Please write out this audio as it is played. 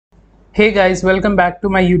Hey guys, welcome back to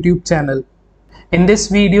my YouTube channel. In this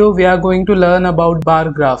video, we are going to learn about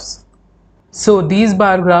bar graphs. So these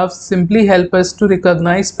bar graphs simply help us to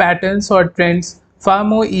recognize patterns or trends far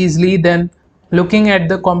more easily than looking at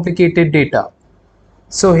the complicated data.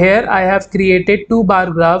 So here I have created two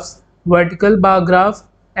bar graphs, vertical bar graph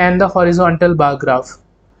and the horizontal bar graph.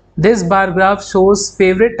 This bar graph shows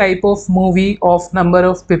favorite type of movie of number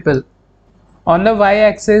of people. On the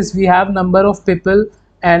y-axis we have number of people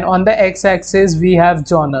and on the x-axis we have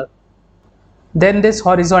genre. Then this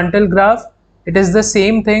horizontal graph, it is the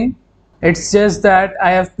same thing, it's just that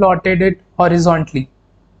I have plotted it horizontally.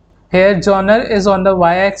 Here genre is on the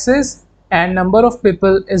y-axis and number of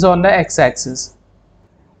people is on the x-axis.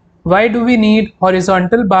 Why do we need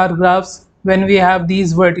horizontal bar graphs when we have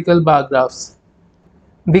these vertical bar graphs?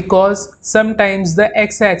 Because sometimes the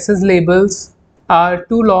x-axis labels are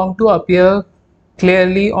too long to appear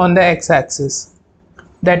clearly on the x-axis.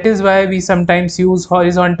 That is why we sometimes use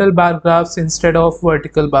horizontal bar graphs instead of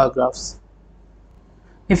vertical bar graphs.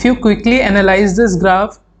 If you quickly analyze this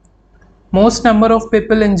graph, most number of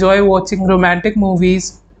people enjoy watching romantic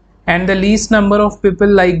movies and the least number of people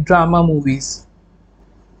like drama movies.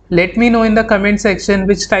 Let me know in the comment section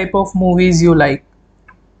which type of movies you like.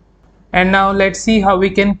 And now let's see how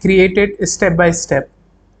we can create it step by step.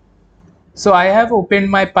 So I have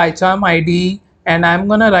opened my PyCharm IDE and I'm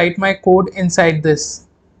gonna write my code inside this.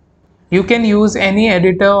 You can use any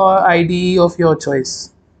editor or IDE of your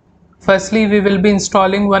choice. Firstly, we will be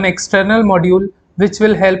installing one external module which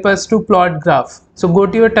will help us to plot graph. So go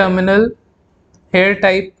to your terminal, here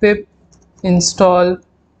type pip install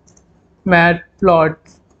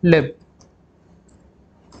matplotlib.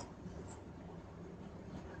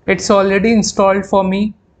 It's already installed for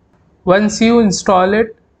me. Once you install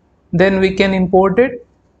it, then we can import it.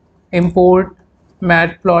 Import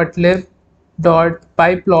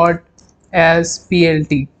matplotlib.pyplot as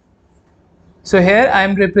plt. So here I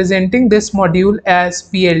am representing this module as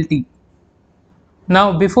plt.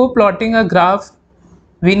 Now before plotting a graph,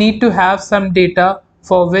 we need to have some data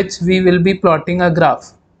for which we will be plotting a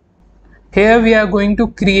graph. Here we are going to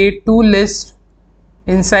create two lists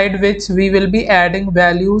inside which we will be adding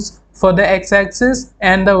values for the x-axis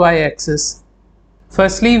and the y-axis.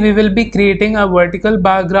 Firstly, we will be creating a vertical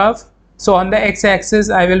bar graph. So on the x-axis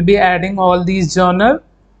I will be adding all these genre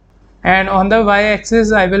and on the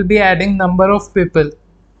y-axis I will be adding number of people.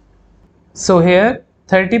 So here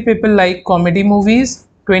 30 people like comedy movies,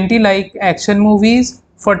 20 like action movies,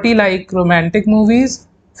 40 like romantic movies,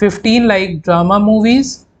 15 like drama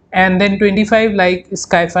movies and then 25 like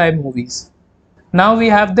sci-fi movies. Now we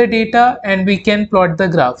have the data and we can plot the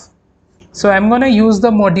graph. So I'm going to use the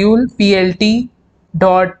module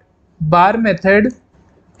plt.bar method.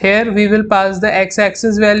 Here we will pass the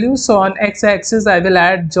x-axis value. So on x-axis I will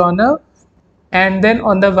add genre and then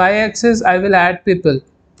on the y-axis I will add people.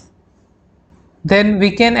 Then we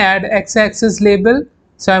can add x-axis label.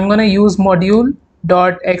 So I'm going to use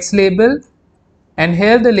module.xlabel and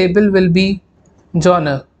here the label will be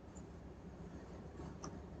genre.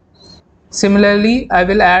 Similarly, I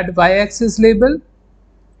will add y-axis label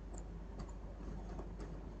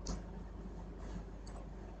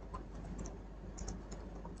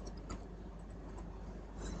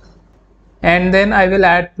and then I will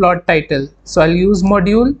add plot title. So I'll use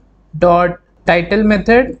module.title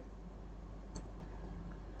method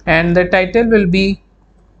and the title will be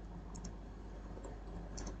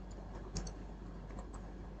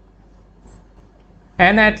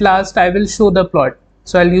and at last I will show the plot.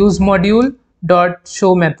 So I'll use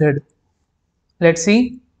module.show method. Let's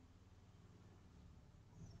see.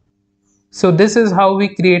 So this is how we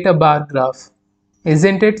create a bar graph.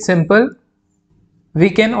 Isn't it simple? We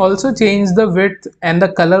can also change the width and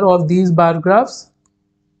the color of these bar graphs.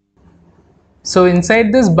 So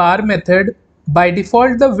inside this bar method, by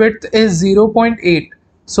default the width is 0.8.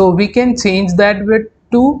 So we can change that width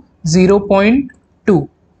to 0.2.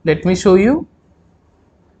 Let me show you.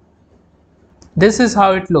 This is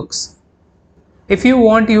how it looks. If you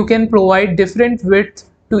want, you can provide different width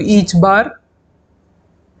to each bar.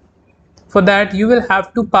 For that, you will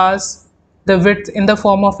have to pass the width in the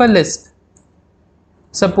form of a list.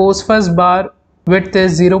 Suppose first bar width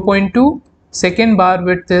is 0.2, second bar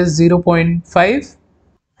width is 0.5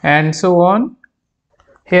 and so on.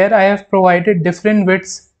 Here I have provided different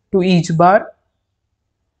widths to each bar.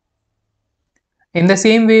 In the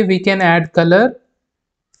same way we can add color.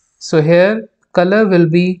 So here color will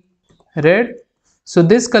be red. So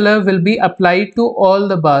this color will be applied to all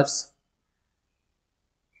the bars.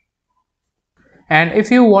 And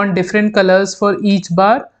if you want different colors for each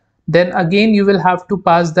bar, then again you will have to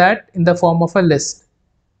pass that in the form of a list.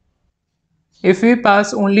 If we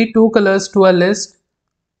pass only two colors to a list,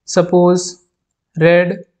 suppose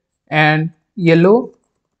red and yellow,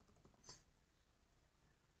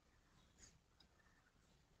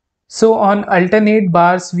 so on alternate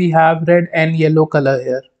bars we have red and yellow color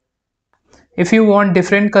here. If you want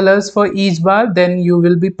different colors for each bar, then you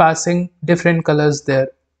will be passing different colors there.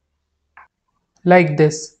 Like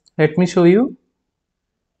this. Let me show you.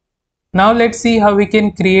 Now let's see how we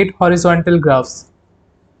can create horizontal graphs.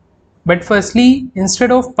 But firstly,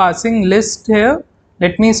 instead of passing list here,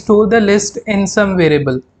 let me store the list in some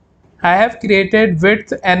variable. I have created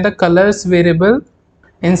width and the colors variable,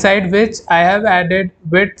 inside which I have added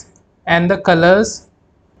width and the colors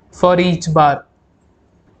for each bar.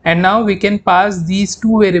 And now we can pass these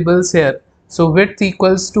two variables here. So width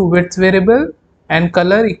equals to width variable and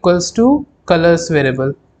color equals to colors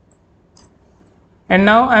variable. And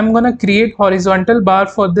now I'm gonna create horizontal bar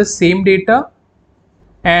for the same data,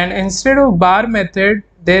 and instead of bar method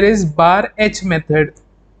there is bar h method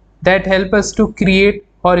that help us to create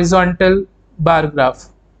horizontal bar graph.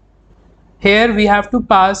 Here we have to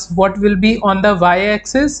pass what will be on the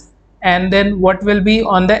y-axis and then what will be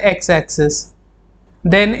on the x-axis.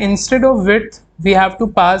 Then instead of width we have to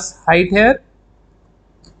pass height here,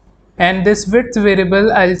 and this width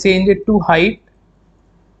variable I'll change it to height,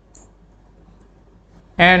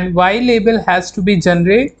 and y label has to be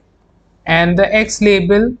genre, and the x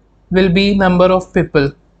label will be number of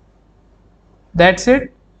people. That's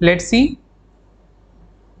it. Let's see.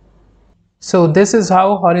 So this is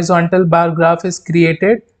how horizontal bar graph is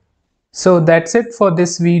created. So that's it for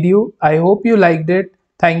this video. I hope you liked it.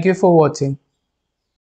 Thank you for watching.